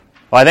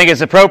Well, I think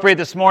it's appropriate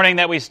this morning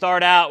that we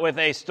start out with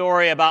a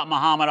story about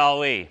Muhammad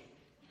Ali.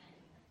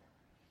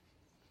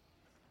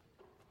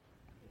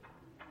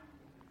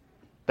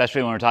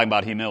 Especially when we're talking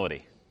about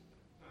humility.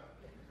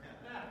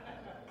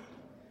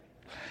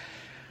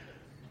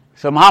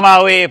 So Muhammad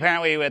Ali,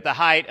 apparently at the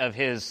height of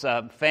his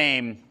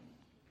fame,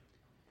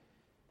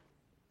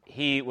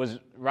 he was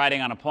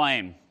riding on a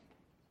plane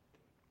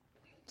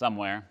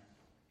somewhere,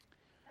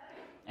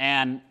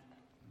 and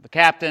the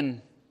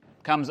captain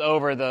comes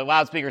over the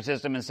loudspeaker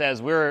system and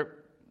says, we're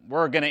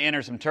going to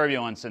enter some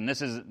turbulence, and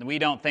we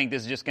don't think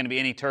this is just going to be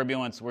any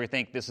turbulence. We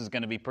think this is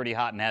going to be pretty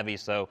hot and heavy,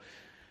 so,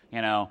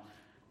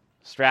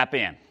 strap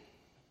in.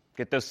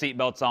 Get those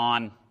seatbelts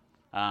on,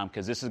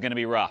 because this is going to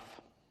be rough.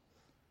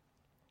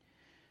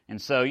 And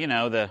so,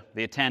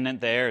 the attendant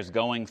there is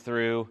going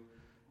through,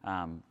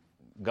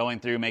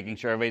 making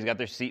sure everybody's got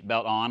their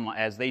seatbelt on,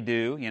 as they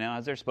do,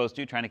 as they're supposed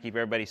to, trying to keep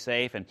everybody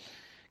safe, and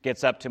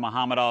gets up to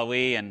Muhammad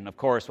Ali, and of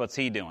course, what's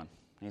he doing?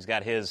 He's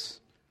got his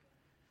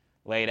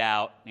laid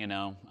out,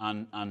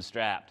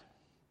 unstrapped.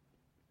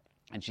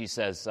 And she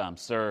says,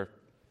 sir,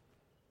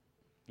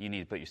 you need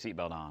to put your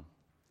seatbelt on.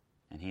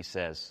 And he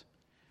says,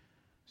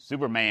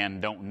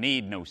 Superman don't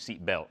need no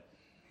seatbelt.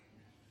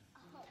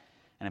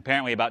 And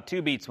apparently about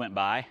 2 beats went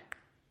by,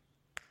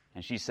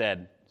 and she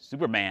said,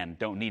 Superman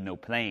don't need no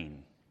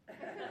plane.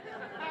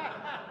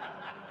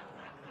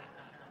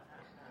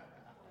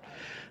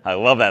 I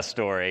love that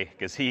story,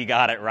 because he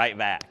got it right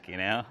back,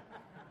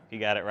 He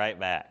got it right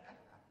back.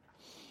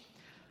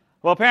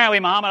 Well,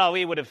 apparently Muhammad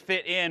Ali would have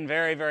fit in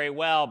very, very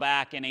well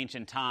back in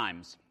ancient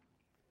times,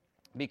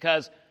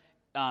 because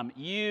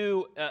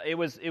it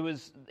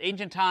was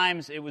ancient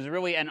times. It was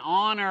really an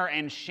honor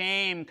and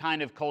shame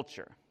kind of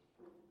culture.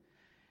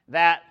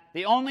 That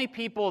the only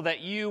people that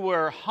you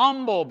were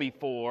humble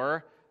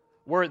before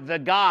were the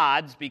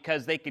gods,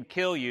 because they could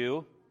kill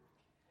you,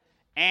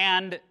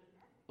 and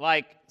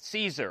like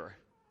Caesar,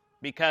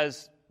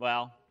 because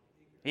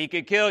he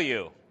could kill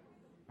you.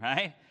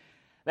 Right?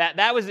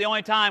 That was the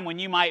only time when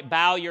you might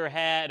bow your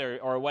head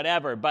or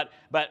whatever. But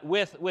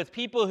with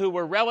people who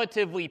were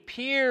relatively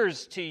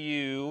peers to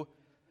you,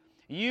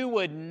 you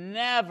would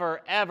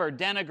never, ever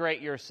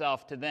denigrate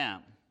yourself to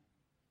them.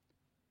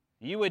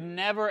 You would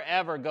never,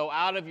 ever go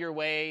out of your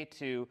way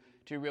to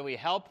really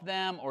help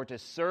them or to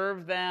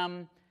serve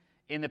them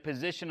in the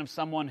position of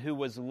someone who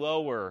was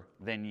lower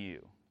than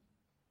you.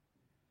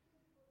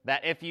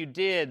 That if you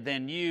did,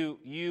 then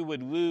you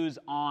would lose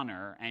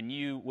honor and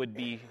you would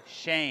be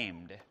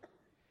shamed.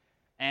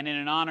 And in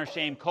an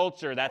honor-shame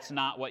culture, that's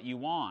not what you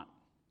want.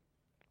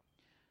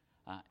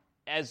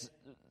 As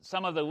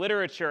some of the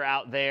literature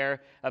out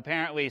there,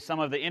 apparently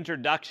some of the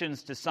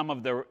introductions to some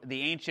of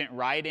the ancient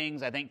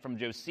writings, I think from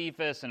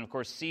Josephus, and of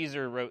course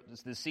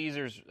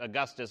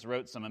Augustus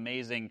wrote some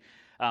amazing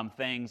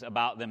things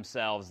about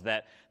themselves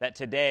that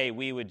today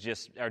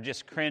are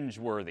just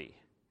cringeworthy.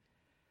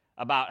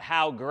 About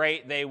how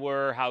great they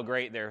were, how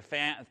great their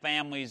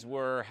families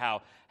were,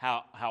 how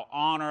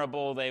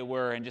honorable they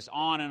were, and just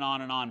on and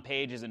on and on,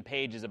 pages and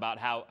pages about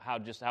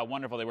how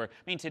wonderful they were.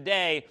 I mean,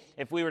 today,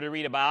 if we were to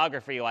read a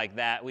biography like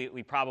that,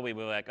 we probably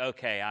would be like,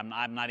 okay,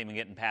 I'm not even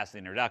getting past the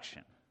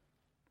introduction.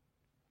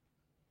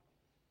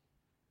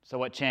 So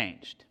what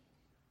changed?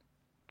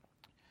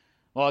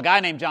 Well, a guy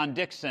named John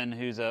Dickson,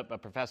 who's a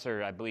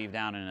professor, I believe,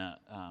 down in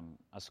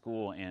a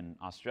school in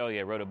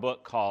Australia, wrote a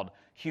book called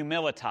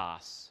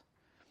Humilitas,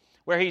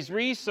 where he's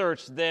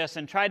researched this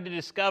and tried to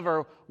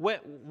discover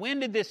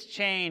when did this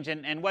change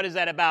and what is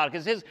that about?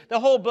 Because the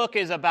whole book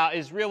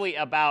is really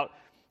about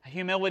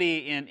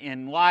humility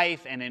in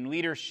life and in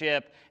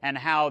leadership, and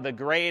how the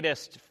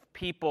greatest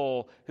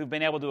people who've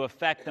been able to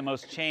affect the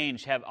most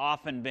change have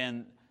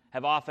often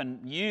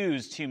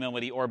used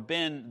humility or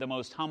been the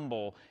most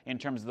humble in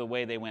terms of the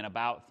way they went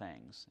about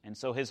things. And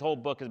so his whole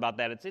book is about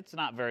that. It's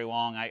not very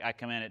long. I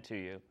commend it to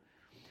you.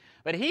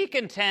 But he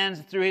contends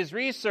through his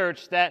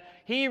research that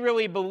he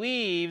really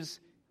believes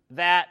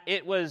that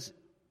it was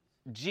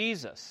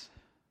Jesus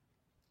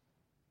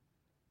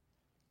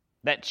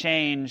that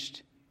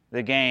changed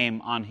the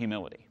game on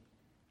humility.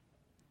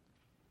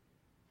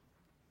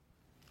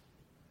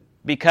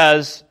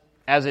 Because,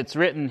 as it's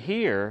written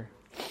here,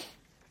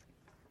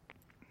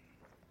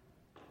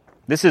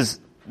 this is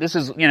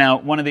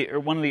one of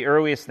the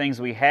earliest things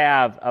we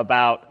have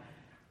about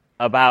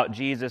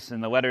Jesus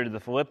in the letter to the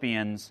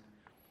Philippians.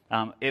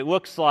 It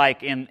looks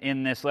like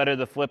in this letter to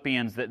the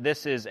Philippians that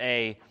this is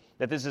a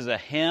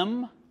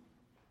hymn,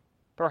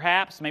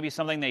 perhaps, maybe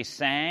something they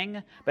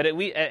sang. But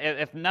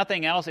if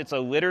nothing else, it's a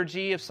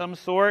liturgy of some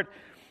sort.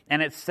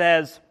 And it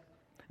says,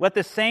 "Let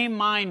the same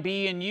mind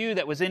be in you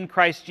that was in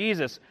Christ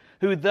Jesus,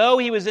 who though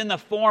he was in the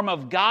form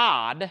of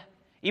God,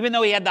 even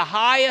though he had the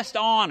highest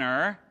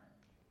honor,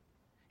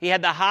 he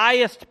had the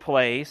highest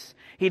place,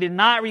 he did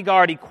not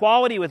regard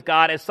equality with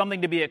God as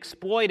something to be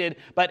exploited,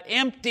 but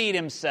emptied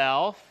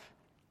himself,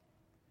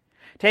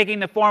 taking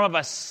the form of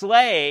a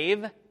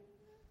slave,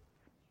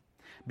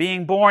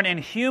 being born in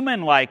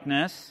human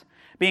likeness,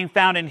 being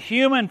found in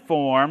human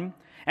form,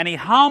 And he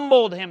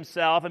humbled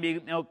himself and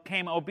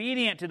became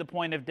obedient to the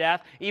point of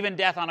death, even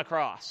death on a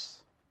cross.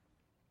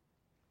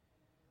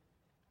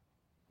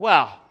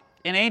 Well,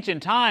 in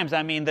ancient times,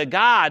 the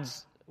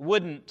gods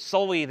wouldn't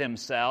sully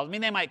themselves.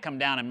 They might come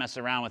down and mess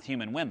around with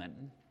human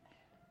women.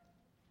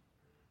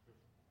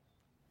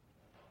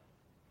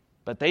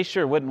 But they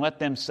sure wouldn't let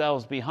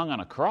themselves be hung on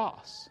a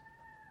cross.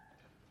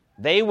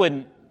 They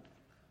wouldn't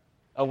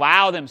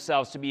allow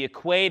themselves to be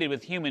equated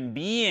with human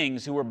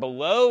beings who were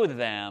below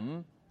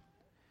them.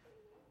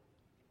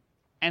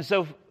 And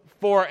so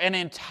for an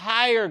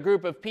entire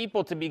group of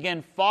people to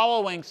begin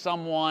following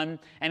someone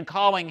and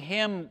calling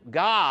him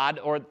God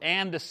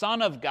and the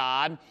Son of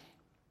God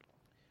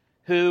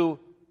who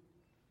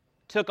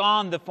took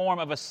on the form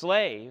of a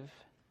slave,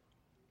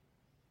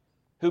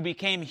 who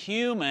became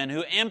human,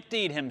 who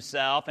emptied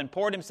himself and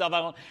poured himself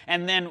out,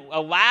 and then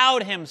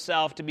allowed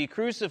himself to be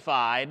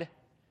crucified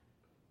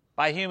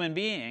by human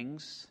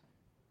beings,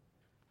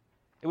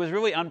 it was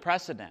really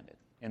unprecedented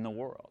in the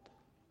world.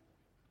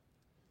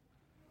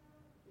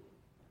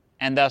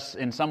 And thus,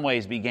 in some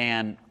ways,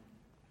 began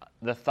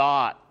the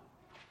thought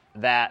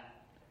that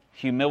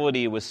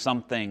humility was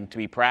something to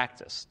be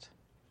practiced.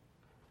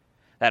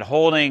 That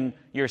holding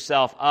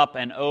yourself up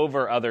and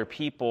over other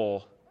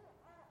people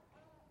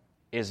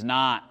is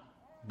not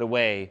the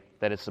way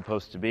that it's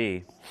supposed to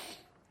be.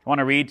 I want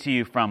to read to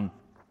you from,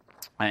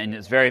 and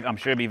I'm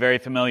sure it'll be very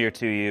familiar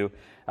to you,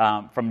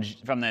 from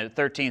the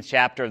 13th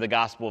chapter of the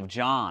Gospel of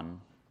John.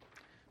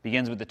 It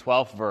begins with the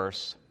 12th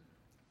verse.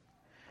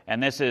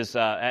 And this is,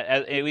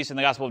 at least in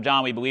the Gospel of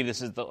John, we believe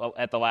this is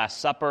at the Last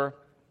Supper.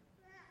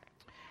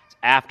 It's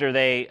after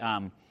they'd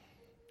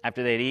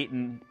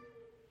eaten,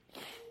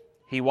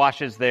 he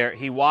washes their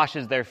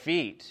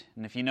feet.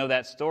 And if you know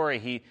that story,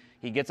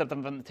 he gets up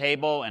from the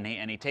table and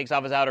he takes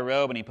off his outer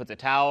robe and he puts a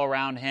towel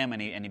around him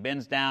and he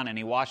bends down and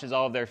he washes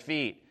all of their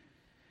feet.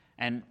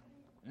 And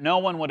no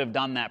one would have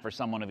done that for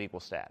someone of equal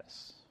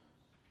status.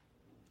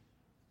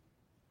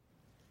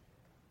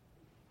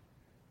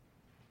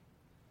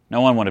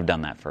 No one would have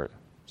done that for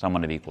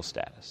someone of equal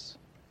status.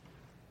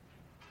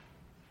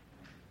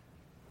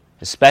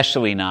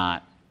 Especially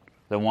not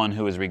the one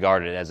who is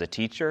regarded as a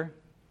teacher,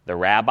 the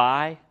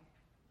rabbi.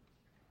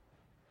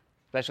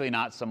 Especially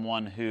not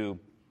someone who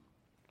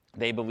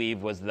they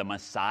believe was the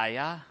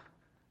Messiah,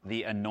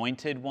 the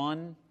anointed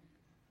one.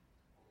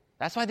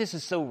 That's why this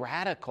is so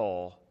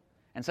radical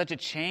and such a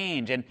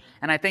change. And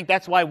I think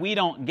that's why we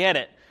don't get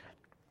it.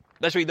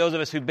 Especially those of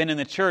us who've been in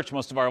the church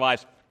most of our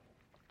lives.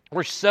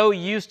 We're so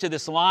used to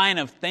this line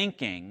of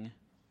thinking.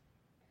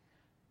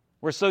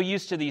 We're so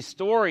used to these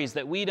stories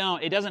that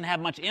it doesn't have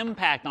much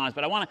impact on us.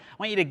 But I want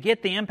you to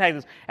get the impact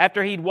of this.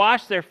 After he'd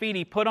washed their feet,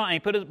 he put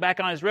it back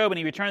on his robe and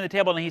he returned to the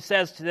table and he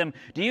says to them,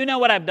 "Do you know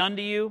what I've done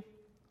to you?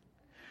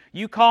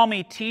 You call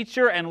me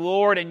teacher and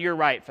Lord, and you're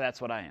right, for that's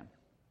what I am."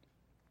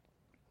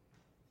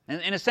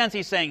 And in a sense,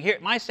 he's saying, "Here,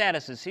 my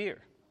status is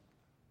here.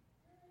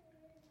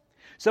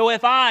 So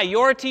if I,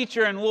 your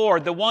teacher and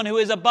Lord, the one who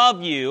is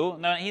above you,"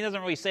 no, he doesn't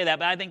really say that,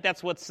 but I think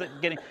that's what's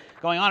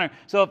going on here.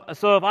 So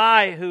if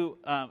I, who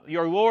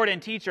your Lord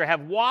and teacher,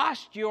 have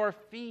washed your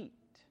feet,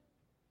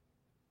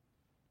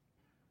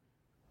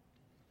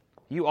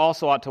 you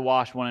also ought to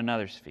wash one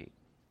another's feet.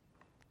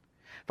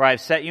 For I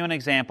have set you an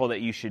example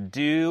that you should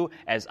do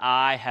as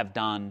I have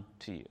done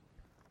to you.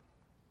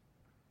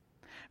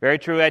 Very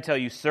truly I tell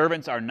you,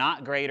 servants are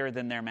not greater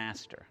than their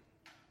master,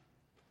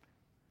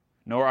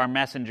 nor are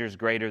messengers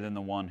greater than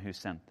the one who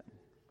sent them.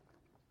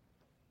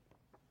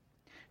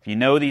 If you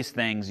know these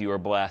things, you are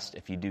blessed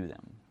if you do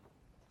them.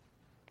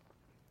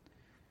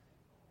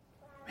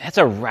 That's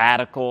a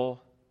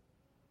radical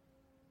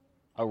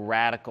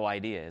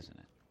idea, isn't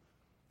it?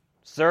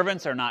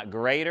 Servants are not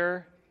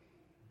greater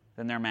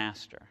than their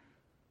master.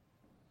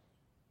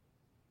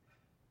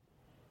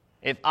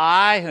 If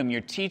I, whom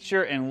your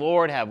teacher and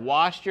Lord have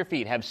washed your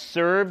feet, have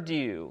served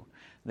you,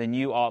 then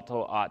you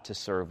also ought to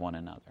serve one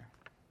another.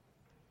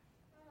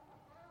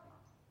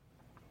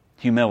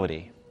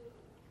 Humility.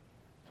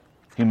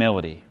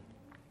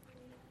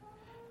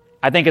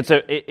 I think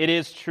it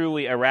is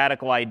truly a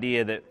radical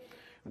idea that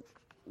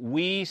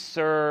we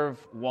serve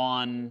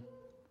one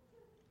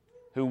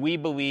who we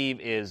believe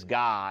is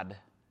God,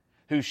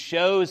 who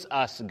shows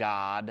us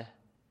God,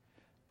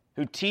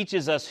 who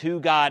teaches us who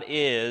God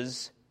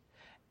is,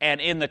 and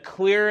in the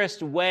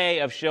clearest way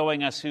of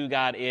showing us who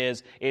God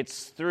is,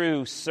 it's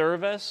through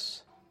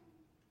service,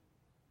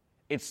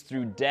 it's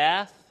through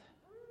death.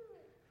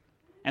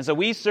 And so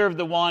we serve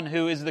the one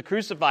who is the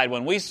crucified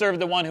one. We serve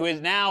the one who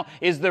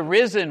is the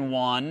risen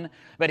one,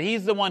 but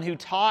he's the one who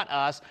taught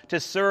us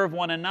to serve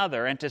one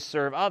another and to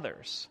serve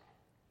others.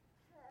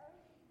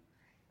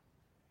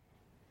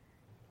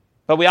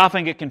 But we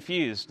often get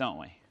confused, don't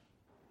we,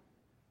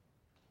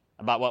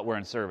 about what we're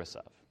in service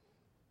of.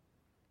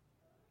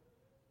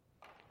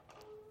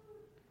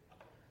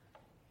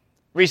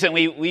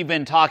 Recently, we've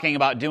been talking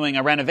about doing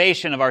a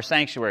renovation of our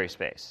sanctuary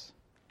space.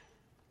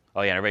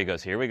 Oh yeah, everybody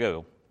goes, here we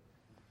go.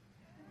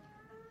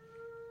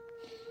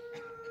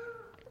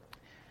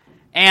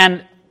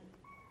 And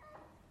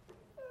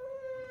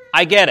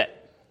I get it.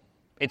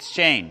 It's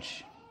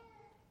change.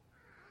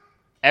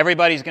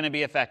 Everybody's going to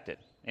be affected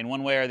in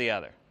one way or the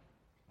other.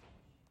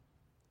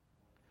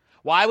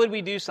 Why would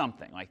we do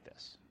something like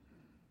this?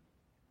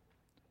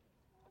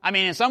 I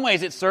mean, in some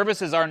ways, it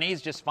services our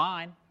needs just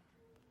fine.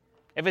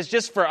 If it's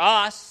just for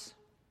us,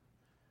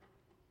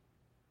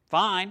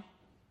 fine.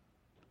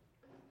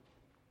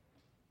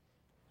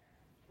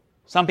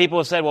 Some people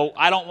have said, well,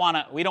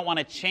 we don't want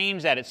to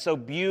change that. It's so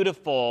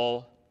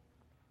beautiful.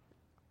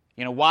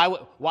 You know,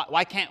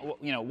 why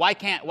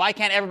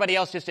can't everybody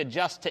else just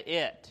adjust to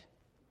it?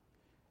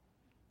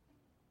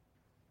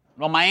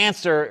 Well, my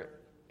answer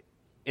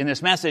in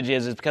this message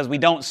is because we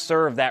don't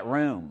serve that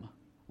room.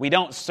 We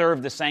don't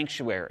serve the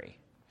sanctuary.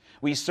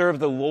 We serve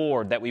the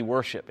Lord that we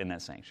worship in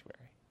that sanctuary.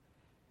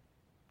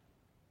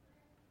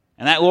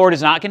 And that Lord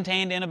is not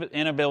contained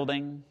in a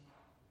building.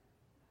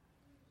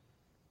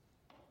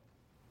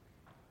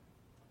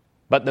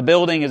 But the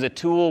building is a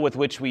tool with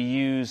which we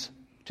use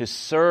to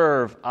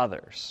serve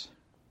others.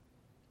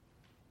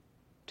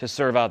 To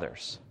serve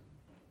others.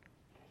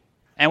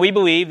 And we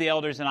believe, the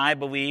elders and I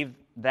believe,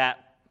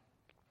 that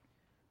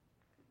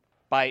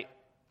by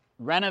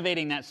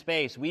renovating that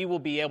space, we will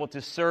be able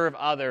to serve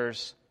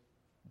others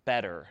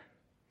better.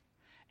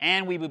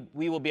 And we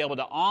will be able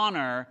to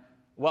honor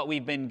what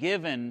we've been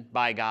given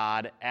by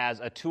God as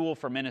a tool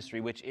for ministry,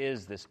 which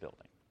is this building.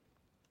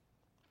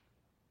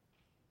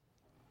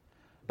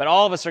 But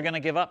all of us are going to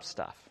give up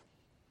stuff.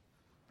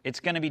 It's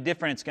going to be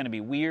different. It's going to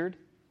be weird.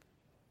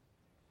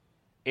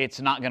 It's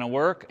not going to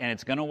work, and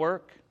it's going to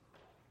work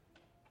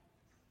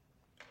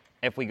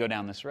if we go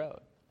down this road.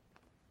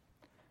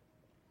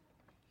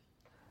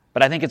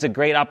 But I think it's a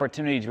great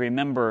opportunity to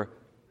remember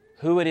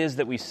who it is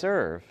that we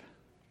serve.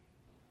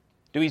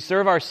 Do we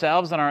serve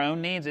ourselves and our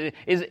own needs? Is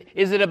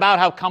it about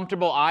how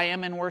comfortable I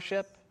am in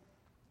worship?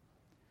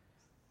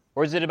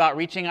 Or is it about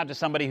reaching out to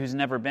somebody who's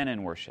never been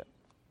in worship?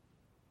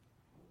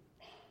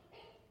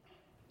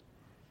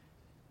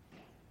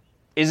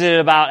 Is it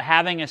about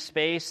having a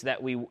space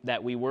that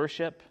we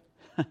worship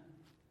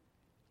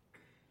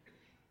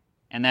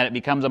and that it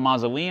becomes a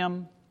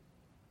mausoleum?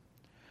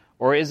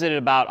 Or is it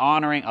about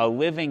honoring a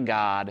living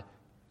God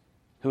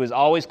who is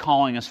always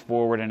calling us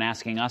forward and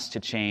asking us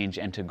to change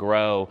and to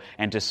grow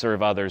and to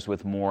serve others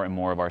with more and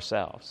more of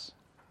ourselves?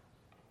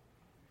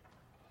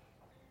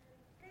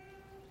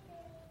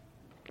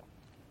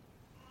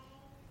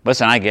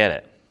 Listen, I get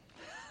it.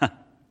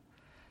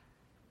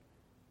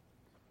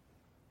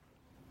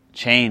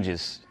 Change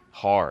is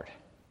hard.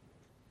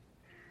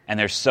 And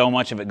there's so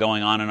much of it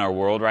going on in our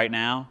world right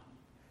now.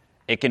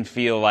 It can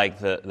feel like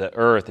the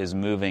earth is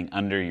moving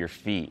under your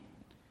feet.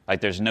 Like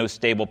there's no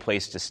stable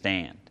place to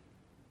stand.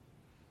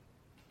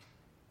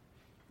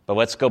 But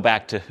let's go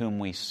back to whom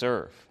we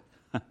serve.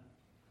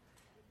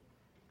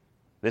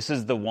 This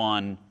is the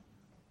one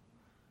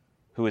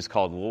who is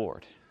called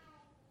Lord,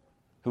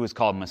 who is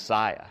called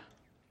Messiah,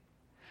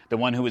 the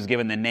one who was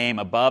given the name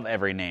above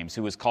every name,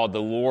 who was called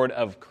the Lord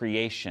of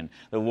creation,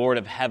 the Lord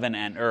of heaven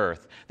and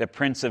earth, the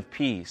Prince of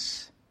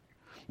Peace.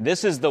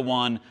 This is the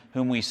one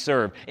whom we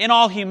serve in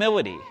all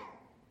humility,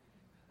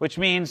 which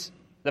means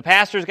the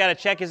pastor's got to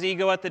check his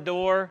ego at the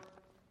door.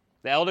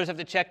 The elders have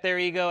to check their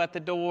ego at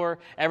the door.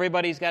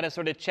 Everybody's got to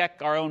sort of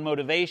check our own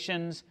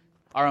motivations,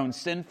 our own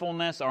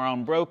sinfulness, our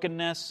own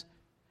brokenness.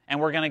 And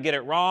we're going to get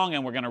it wrong,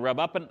 and we're going to rub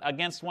up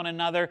against one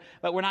another,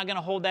 but we're not going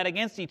to hold that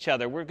against each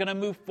other. We're going to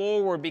move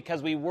forward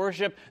because we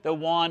worship the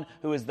one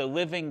who is the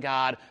living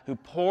God, who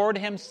poured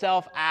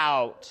himself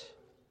out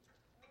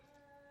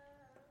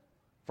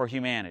for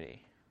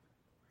humanity,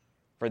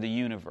 for the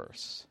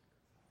universe,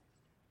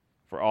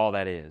 for all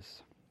that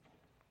is.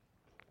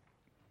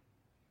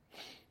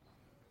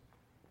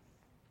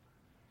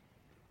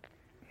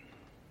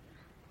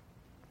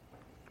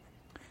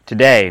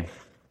 Today,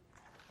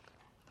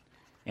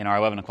 in our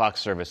 11 o'clock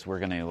service, we're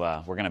going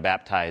to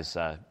baptize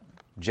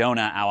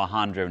Jonah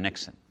Alejandro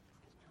Nixon.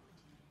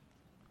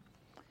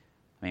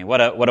 I mean, what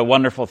a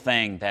wonderful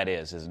thing that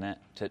is, isn't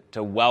it?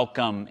 To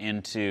welcome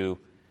into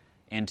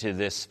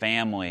this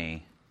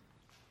family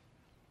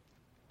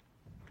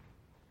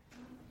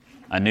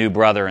a new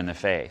brother in the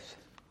faith.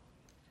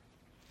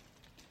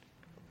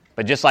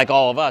 But just like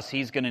all of us,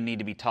 he's going to need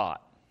to be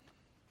taught.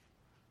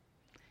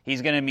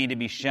 He's going to need to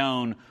be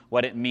shown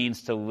what it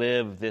means to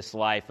live this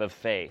life of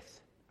faith.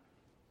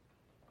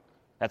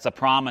 That's a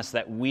promise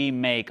that we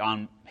make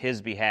on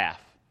his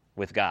behalf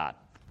with God.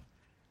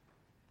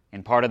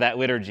 In part of that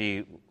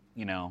liturgy,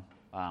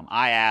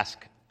 I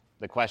ask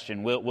the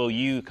question: Will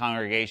you,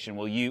 congregation,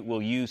 will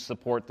you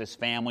support this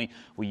family?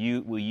 Will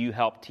you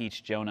help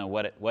teach Jonah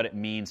what it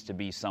means to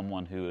be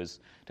someone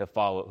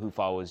who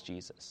follows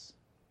Jesus?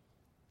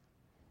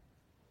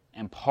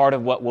 And part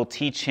of what we'll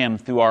teach him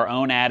through our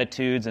own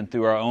attitudes and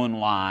through our own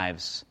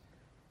lives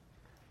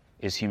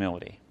is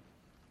humility.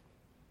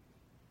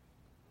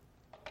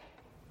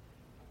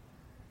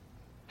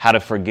 How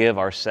to forgive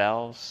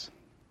ourselves.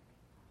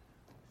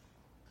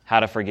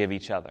 How to forgive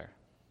each other.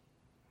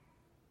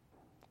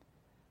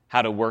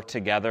 How to work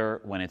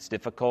together when it's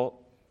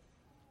difficult.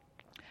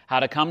 How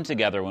to come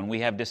together when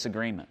we have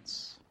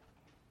disagreements.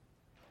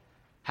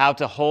 how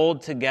to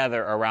hold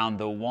together around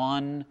the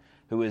one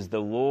who is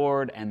the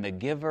Lord and the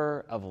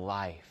giver of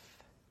life,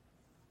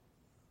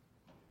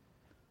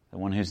 the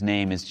one whose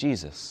name is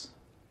Jesus.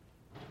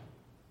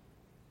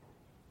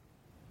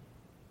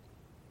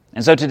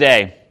 And so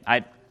today,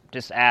 I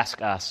just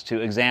ask us to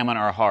examine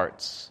our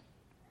hearts.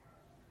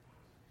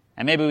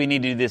 And maybe we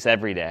need to do this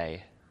every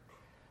day,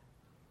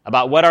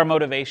 about what our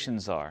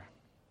motivations are.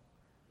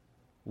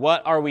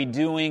 What are we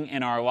doing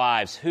in our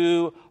lives?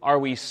 Who are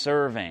we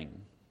serving?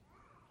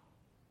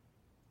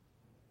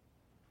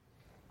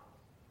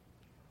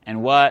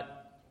 And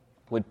what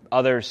would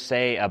others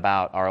say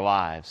about our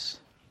lives?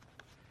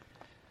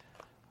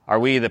 Are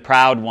we the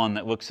proud one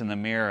that looks in the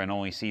mirror and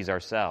only sees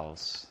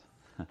ourselves?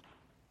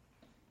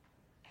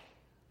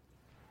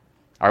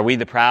 Are we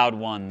the proud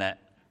one that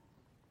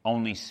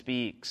only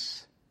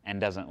speaks and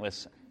doesn't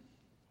listen?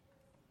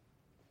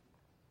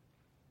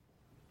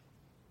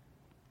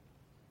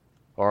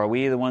 Or are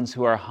we the ones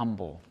who are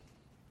humble?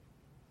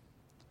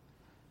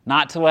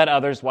 Not to let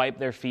others wipe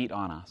their feet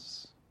on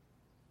us,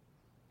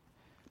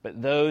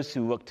 but those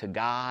who look to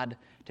God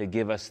to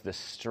give us the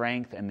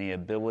strength and the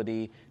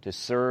ability to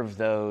serve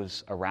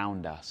those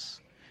around us,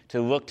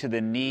 to look to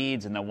the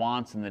needs and the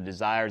wants and the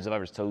desires of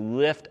others, to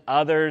lift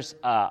others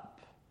up,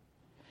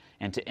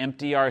 and to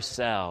empty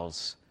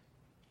ourselves,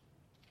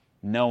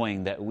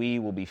 knowing that we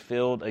will be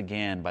filled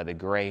again by the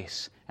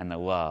grace and the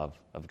love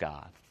of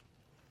God.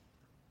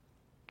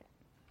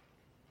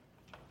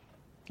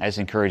 I just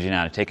encourage you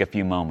now to take a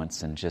few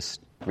moments and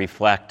just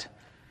reflect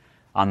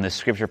on the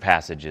scripture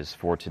passages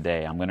for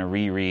today. I'm going to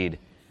reread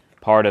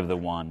part of the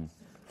one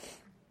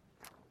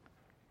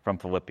from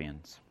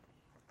Philippians.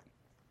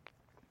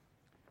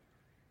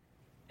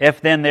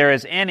 If then there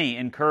is any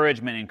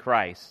encouragement in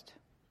Christ,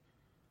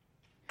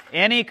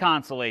 any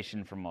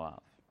consolation from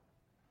love,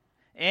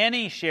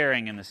 any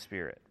sharing in the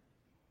Spirit,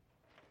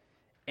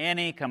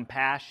 any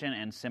compassion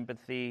and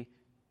sympathy,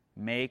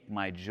 make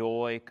my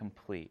joy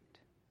complete.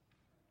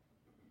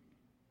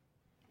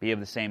 Be of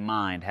the same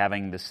mind,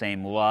 having the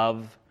same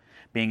love,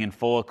 being in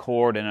full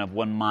accord and of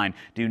one mind.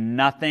 Do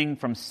nothing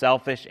from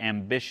selfish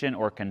ambition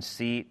or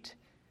conceit,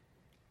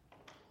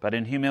 but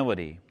in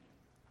humility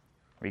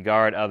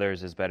regard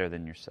others as better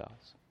than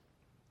yourselves.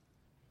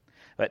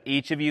 Let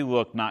each of you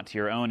look not to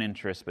your own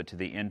interests, but to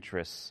the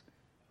interests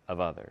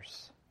of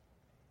others.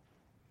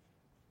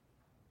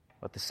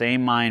 Let the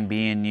same mind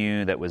be in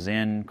you that was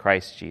in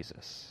Christ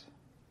Jesus,